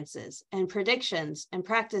inferences and predictions and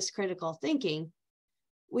practice critical thinking,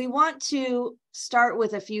 we want to start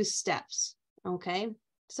with a few steps, okay?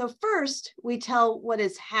 So first, we tell what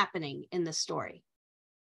is happening in the story.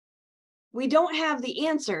 We don't have the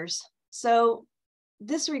answers, so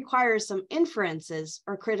this requires some inferences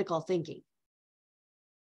or critical thinking.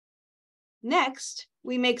 Next,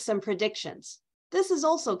 we make some predictions. This is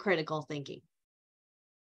also critical thinking.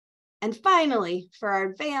 And finally, for our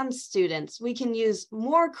advanced students, we can use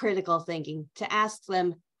more critical thinking to ask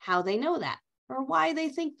them how they know that or why they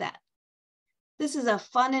think that. This is a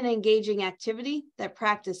fun and engaging activity that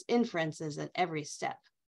practice inferences at every step.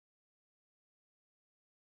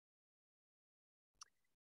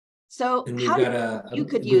 So and how we've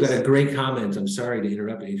got a great comment. I'm sorry to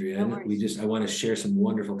interrupt, Adrienne. No, I want to share some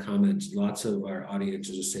wonderful comments. Lots of our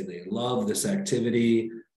audiences just say they love this activity.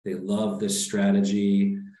 They love this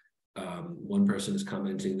strategy. One person is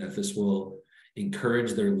commenting that this will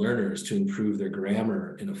encourage their learners to improve their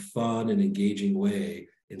grammar in a fun and engaging way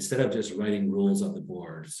instead of just writing rules on the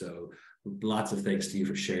board. So lots of thanks to you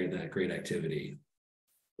for sharing that great activity.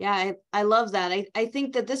 Yeah, I love that. I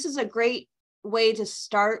think that this is a great way to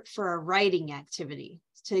start for a writing activity,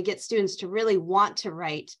 to get students to really want to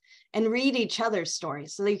write and read each other's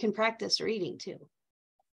stories so that you can practice reading too.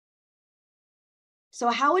 So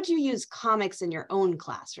how would you use comics in your own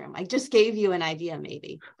classroom? I just gave you an idea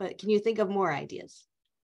maybe, but can you think of more ideas?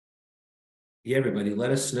 Yeah, everybody,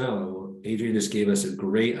 let us know. Adrienne just gave us a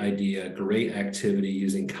great idea, great activity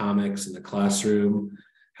using comics in the classroom.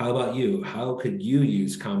 How about you? How could you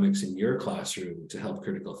use comics in your classroom to help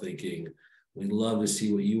critical thinking? We'd love to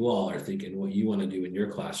see what you all are thinking, what you want to do in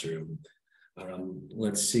your classroom.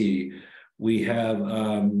 Let's see. We have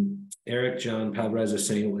Eric John Palvarez is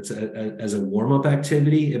saying as a warm-up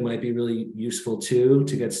activity, it might be really useful too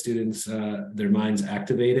to get students their minds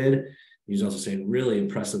activated. He's also saying really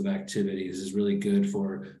impressive activities is really good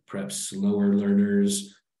for perhaps slower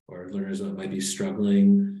learners or learners that might be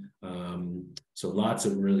struggling. So lots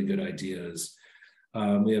of really good ideas.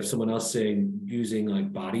 We have someone else saying using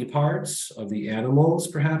like body parts of the animals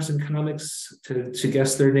perhaps in comics to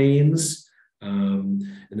guess their names.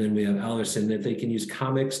 And then we have Alderson that they can use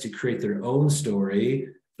comics to create their own story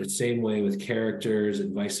the same way with characters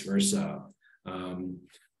and vice versa.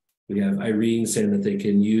 We have Irene saying that they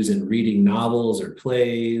can use in reading novels or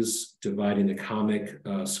plays, dividing the comic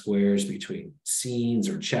squares between scenes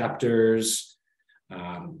or chapters,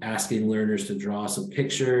 asking learners to draw some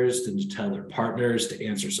pictures, to tell their partners, to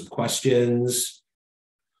answer some questions.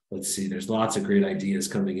 Let's see, there's lots of great ideas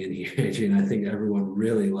coming in here, Adrienne. I think everyone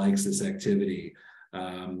really likes this activity.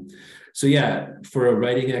 So yeah, for a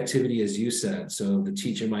writing activity, as you said, so the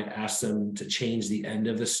teacher might ask them to change the end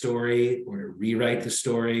of the story or to rewrite the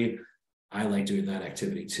story. I like doing that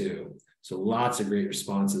activity too. So lots of great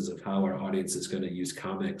responses of how our audience is going to use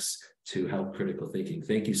comics to help critical thinking.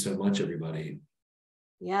 Thank you so much, everybody.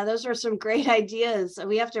 Yeah, those are some great ideas.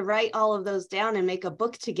 We have to write all of those down and make a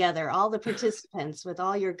book together, all the participants with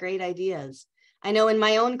all your great ideas. I know in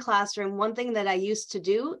my own classroom, one thing that I used to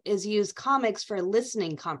do is use comics for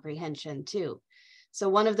listening comprehension too. So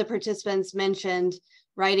one of the participants mentioned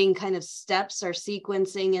writing kind of steps or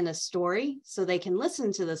sequencing in a story so they can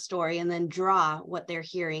listen to the story and then draw what they're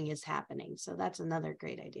hearing is happening. So that's another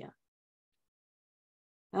great idea.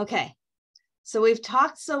 Okay. So we've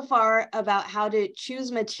talked so far about how to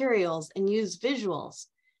choose materials and use visuals.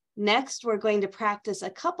 Next, we're going to practice a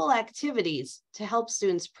couple activities to help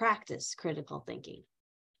students practice critical thinking.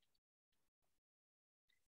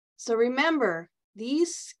 So remember,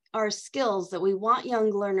 these are skills that we want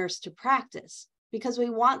young learners to practice because we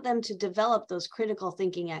want them to develop those critical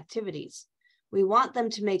thinking activities. We want them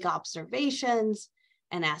to make observations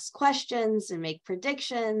and ask questions and make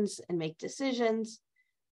predictions and make decisions.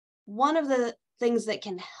 One of the things that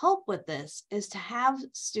can help with this is to have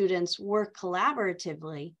students work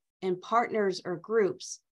collaboratively in partners or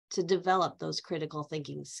groups to develop those critical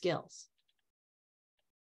thinking skills.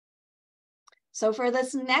 So for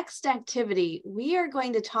this next activity, we are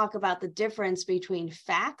going to talk about the difference between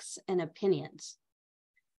facts and opinions.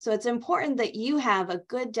 So it's important that you have a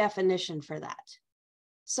good definition for that.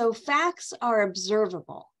 So facts are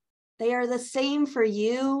observable. They are the same for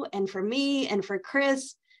you and for me and for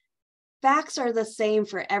Chris. Facts are the same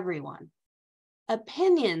for everyone.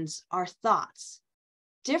 Opinions are thoughts.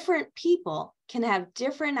 Different people can have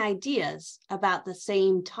different ideas about the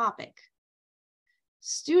same topic.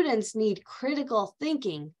 Students need critical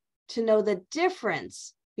thinking to know the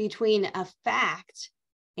difference between a fact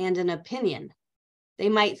and an opinion. They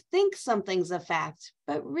might think something's a fact,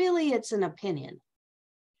 but really it's an opinion.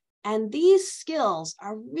 And these skills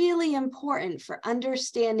are really important for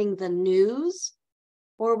understanding the news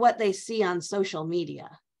or what they see on social media.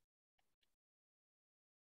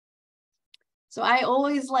 So I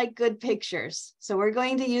always like good pictures. So we're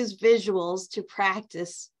going to use visuals to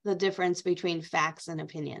practice the difference between facts and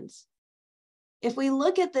opinions. If we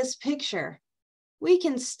look at this picture, we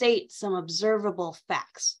can state some observable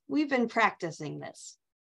facts. We've been practicing this.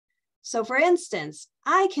 So for instance,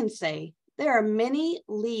 I can say there are many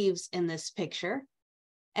leaves in this picture,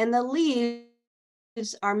 and the leaves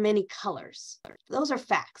are many colors. Those are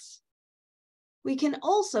facts. We can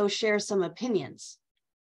also share some opinions.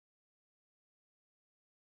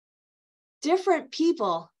 Different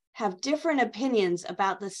people have different opinions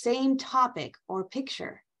about the same topic or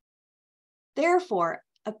picture. Therefore,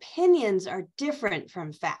 opinions are different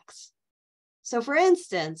from facts. So for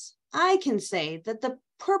instance, I can say that the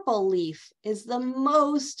purple leaf is the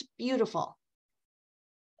most beautiful.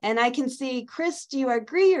 And I can see, Chris, do you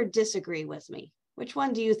agree or disagree with me? Which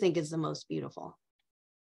one do you think is the most beautiful?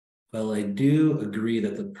 Well, I do agree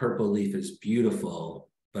that the purple leaf is beautiful,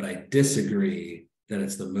 but I disagree that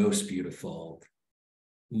it's the most beautiful.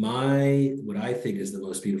 What I think is the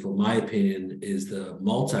most beautiful, my opinion, is the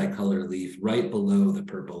multicolored leaf right below the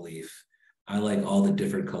purple leaf. I like all the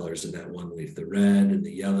different colors in that one leaf, the red and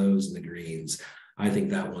the yellows and the greens. I think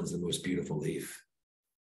that one's the most beautiful leaf.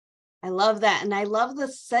 I love that. And I love the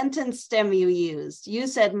sentence stem you used. You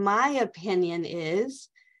said, my opinion is,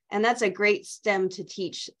 and that's a great stem to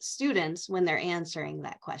teach students when they're answering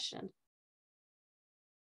that question.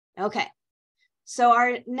 Okay. So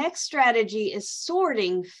our next strategy is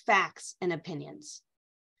sorting facts and opinions.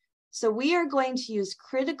 So we are going to use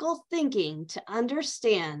critical thinking to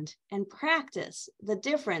understand and practice the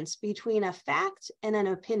difference between a fact and an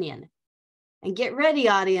opinion. And get ready,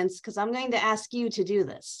 audience, because I'm going to ask you to do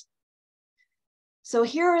this. So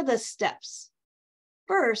here are the steps.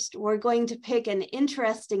 First, we're going to pick an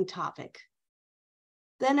interesting topic.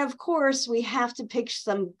 Then, of course, we have to pick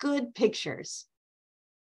some good pictures.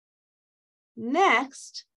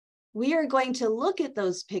 Next, we are going to look at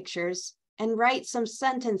those pictures and write some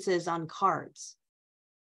sentences on cards.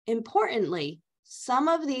 Importantly, some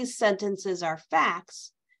of these sentences are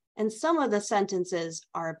facts and some of the sentences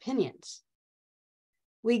are opinions.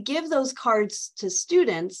 We give those cards to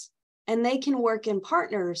students and they can work in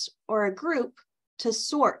partners or a group to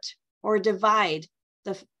sort or divide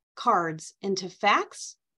the cards into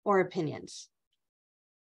facts or opinions.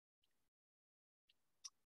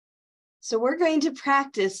 So we're going to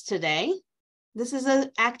practice today This is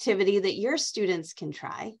an activity that your students can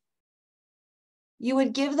try. You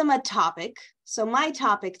would give them a topic. So my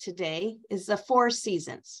topic today is the 4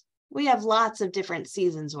 seasons. We have lots of different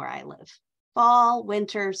seasons where I live: fall,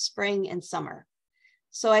 winter, spring, and summer.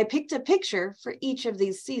 So I picked a picture for each of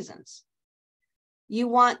these seasons. You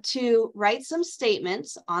want to write some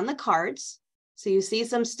statements on the cards. So you see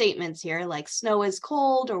some statements here like snow is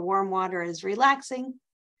cold or warm water is relaxing.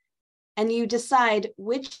 And you decide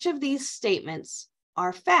which of these statements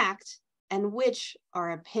are fact and which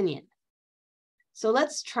are opinion. So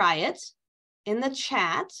let's try it. In the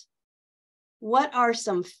chat, what are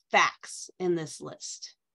some facts in this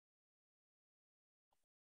list?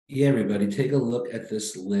 Yeah, everybody, take a look at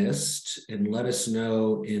this list and let us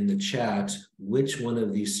know in the chat which one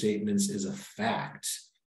of these statements is a fact.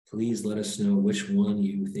 Please let us know which one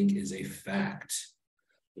you think is a fact.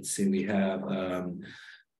 Let's see, we have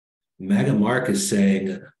Maga Mark is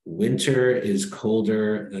saying winter is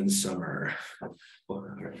colder than summer. So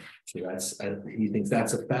he thinks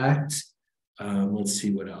that's a fact. Let's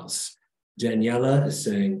see what else. Daniela is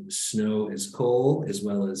saying snow is cold, as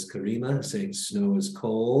well as Karima saying snow is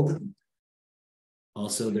cold.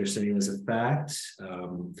 Also, they're saying as a fact.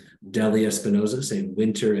 Delia Espinoza saying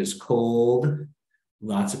winter is cold.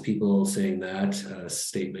 Lots of people saying that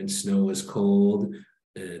statement, snow is cold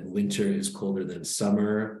and winter is colder than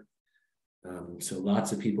summer. So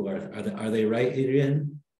lots of people are they right,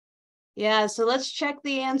 Adrienne? Yeah, so let's check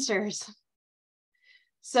the answers.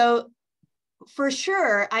 So for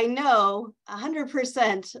sure, I know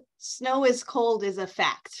 100% snow is cold is a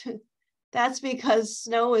fact. That's because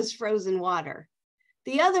snow is frozen water.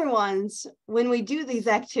 The other ones, when we do these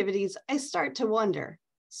activities, I start to wonder.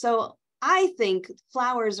 So I think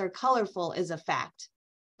flowers are colorful is a fact,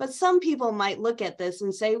 but some people might look at this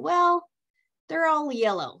and say, well, they're all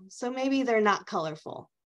yellow, so maybe they're not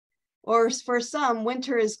colorful. Or for some,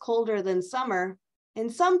 winter is colder than summer. In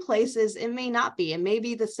some places, it may not be. It may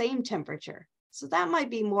be the same temperature. So that might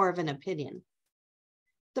be more of an opinion.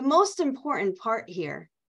 The most important part here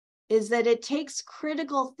is that it takes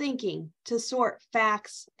critical thinking to sort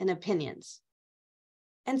facts and opinions.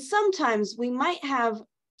 And sometimes we might have,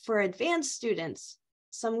 for advanced students,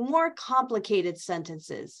 some more complicated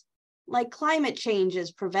sentences, like climate change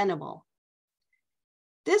is preventable.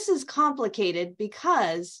 This is complicated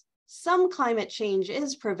because some climate change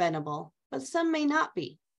is preventable, but some may not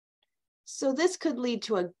be. So this could lead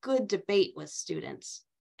to a good debate with students.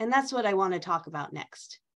 And that's what I want to talk about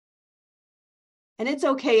next. And it's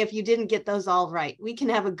okay if you didn't get those all right. We can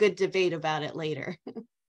have a good debate about it later.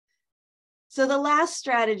 So the last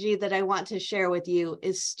strategy that I want to share with you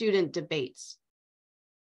is student debates.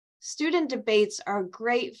 Student debates are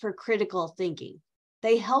great for critical thinking.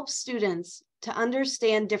 They help students to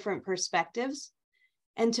understand different perspectives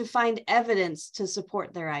and to find evidence to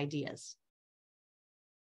support their ideas.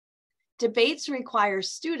 Debates require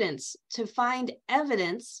students to find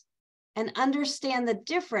evidence and understand the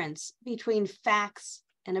difference between facts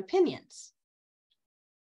and opinions.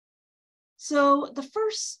 So the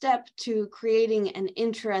first step to creating an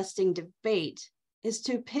interesting debate is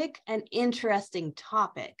to pick an interesting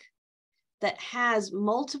topic that has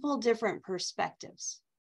multiple different perspectives.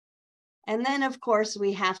 And then, of course,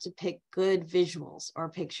 we have to pick good visuals or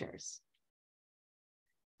pictures.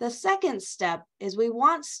 The second step is we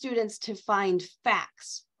want students to find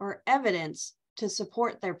facts or evidence to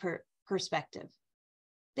support their perspective.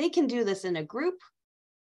 They can do this in a group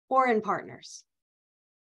or in partners.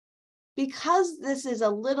 Because this is a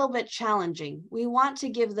little bit challenging, we want to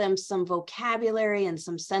give them some vocabulary and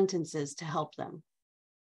some sentences to help them.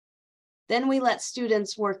 Then we let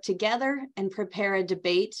students work together and prepare a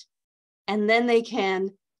debate, and then they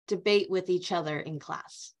can debate with each other in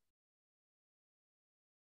class.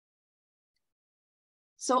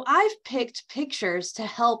 So I've picked pictures to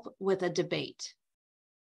help with a debate.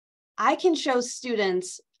 I can show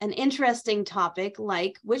students an interesting topic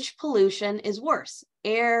like which pollution is worse,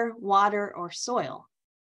 air, water, or soil.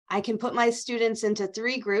 I can put my students into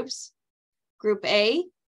 3 groups. Group A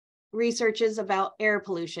researches about air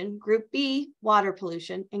pollution, Group B, water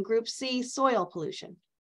pollution, and Group C, soil pollution.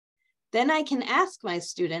 Then I can ask my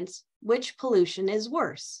students which pollution is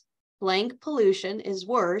worse. Blank pollution is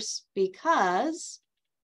worse because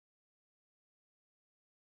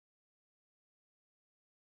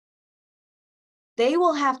they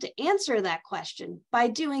will have to answer that question by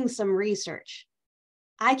doing some research.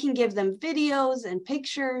 I can give them videos and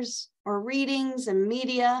pictures or readings and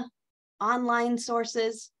media, online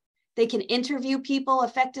sources. They can interview people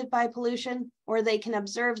affected by pollution, or they can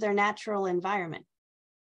observe their natural environment.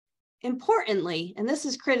 Importantly, and this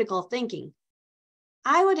is critical thinking,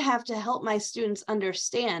 I would have to help my students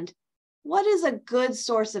understand what is a good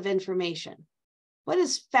source of information, what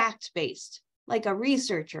is fact-based, like a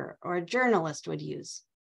researcher or a journalist would use,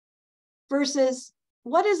 versus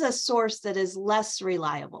what is a source that is less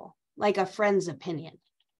reliable, like a friend's opinion.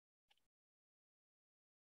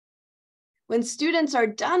 When students are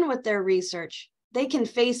done with their research, they can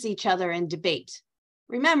face each other in debate.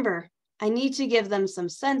 Remember, I need to give them some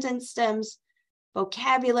sentence stems,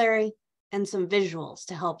 vocabulary, and some visuals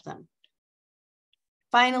to help them.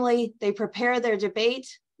 Finally, they prepare their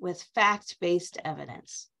debate with fact-based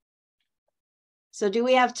evidence. So do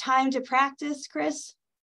we have time to practice, Chris?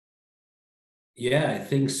 Yeah, I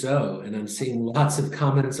think so. And I'm seeing lots of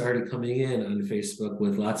comments already coming in on Facebook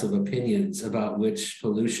with lots of opinions about which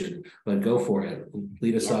pollution, but go for it.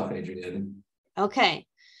 Lead us off, Adrienne. Okay,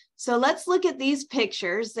 so let's look at these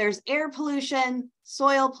pictures. There's air pollution,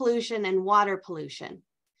 soil pollution, and water pollution.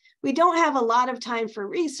 We don't have a lot of time for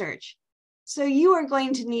research, so you are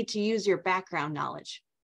going to need to use your background knowledge.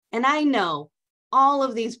 And I know all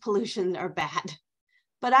of these pollutions are bad,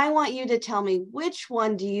 but I want you to tell me which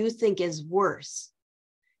one do you think is worse?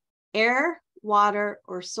 Air, water,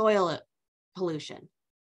 or soil pollution?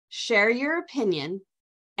 Share your opinion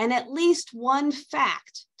and at least one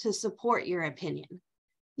fact to support your opinion.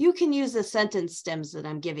 You can use the sentence stems that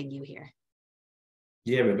I'm giving you here.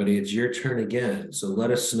 Yeah, everybody, it's your turn again. So let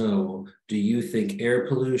us know, do you think air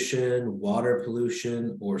pollution, water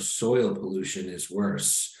pollution, or soil pollution is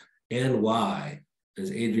worse? And why? As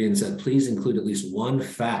Adrienne said, please include at least one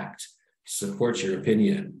fact to support your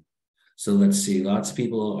opinion. So let's see, lots of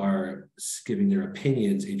people are giving their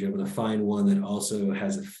opinions. Adrienne, I'm going to find one that also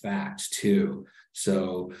has a fact too.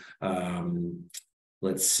 So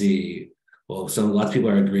let's see. Well, lots of people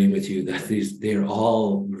are agreeing with you that they're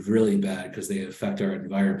all really bad because they affect our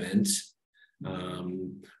environment.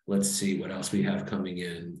 Let's see what else we have coming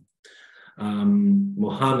in.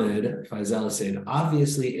 Mohammed Faisal is saying,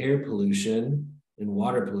 obviously air pollution and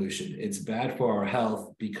water pollution, it's bad for our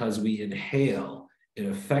health because we inhale. It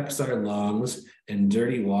affects our lungs, and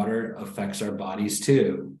dirty water affects our bodies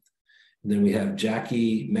too. And then we have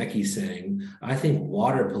Jackie Mecki saying, I think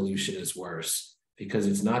water pollution is worse because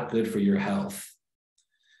it's not good for your health.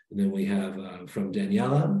 And then we have from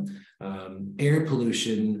Daniela, air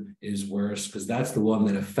pollution is worse because that's the one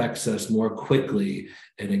that affects us more quickly,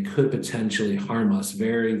 and it could potentially harm us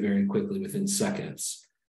very, very quickly within seconds.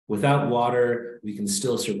 Without water, we can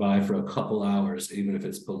still survive for a couple hours, even if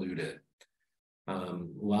it's polluted.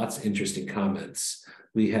 Lots of interesting comments.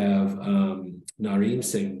 We have Nareem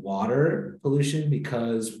saying water pollution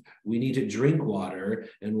because we need to drink water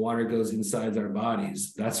and water goes inside our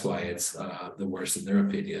bodies. That's why it's the worst in their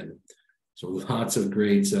opinion. So lots of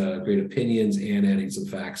great opinions and adding some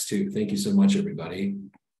facts too. Thank you so much, everybody.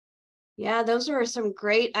 Yeah, those are some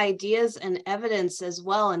great ideas and evidence as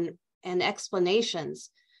well, and explanations.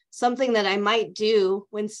 Something that I might do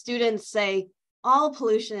when students say all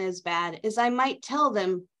pollution is bad is I might tell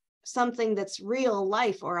them something that's real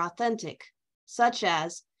life or authentic, such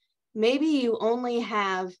as maybe you only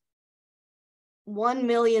have $1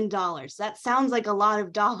 million. That sounds like a lot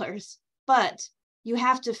of dollars, but you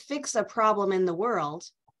have to fix a problem in the world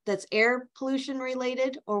that's air pollution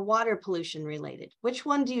related or water pollution related. Which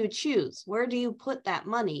one do you choose? Where do you put that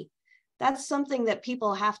money? That's something that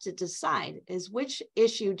people have to decide, is which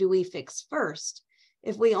issue do we fix first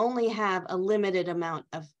if we only have a limited amount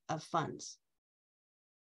of funds.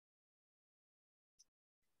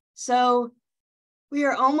 So we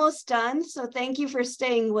are almost done. So thank you for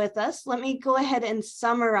staying with us. Let me go ahead and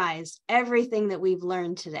summarize everything that we've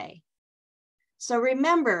learned today. So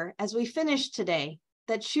remember, as we finish today,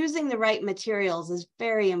 that choosing the right materials is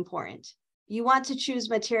very important. You want to choose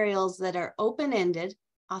materials that are open-ended,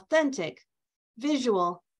 authentic,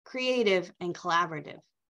 visual, creative, and collaborative.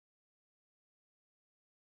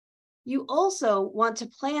 You also want to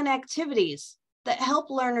plan activities that help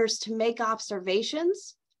learners to make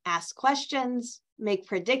observations, ask questions, make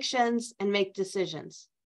predictions, and make decisions.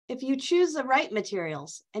 If you choose the right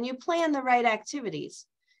materials and you plan the right activities,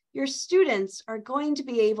 your students are going to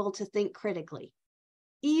be able to think critically,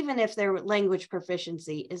 even if their language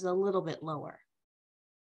proficiency is a little bit lower.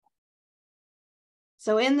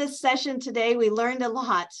 So in this session today, we learned a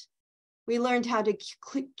lot. We learned how to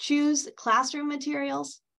choose classroom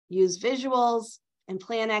materials, use visuals, and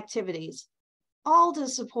plan activities, all to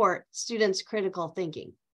support students' critical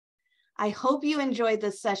thinking. I hope you enjoyed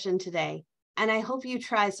this session today, and I hope you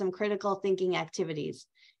try some critical thinking activities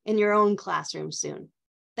in your own classroom soon.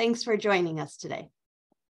 Thanks for joining us today.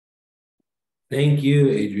 Thank you,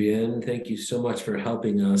 Adrienne. Thank you so much for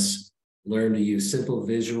helping us learn to use simple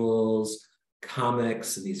visuals,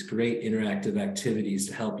 comics and these great interactive activities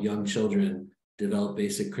to help young children develop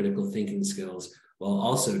basic critical thinking skills while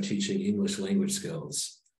also teaching English language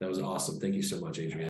skills. That was awesome. Thank you so much, Adrienne.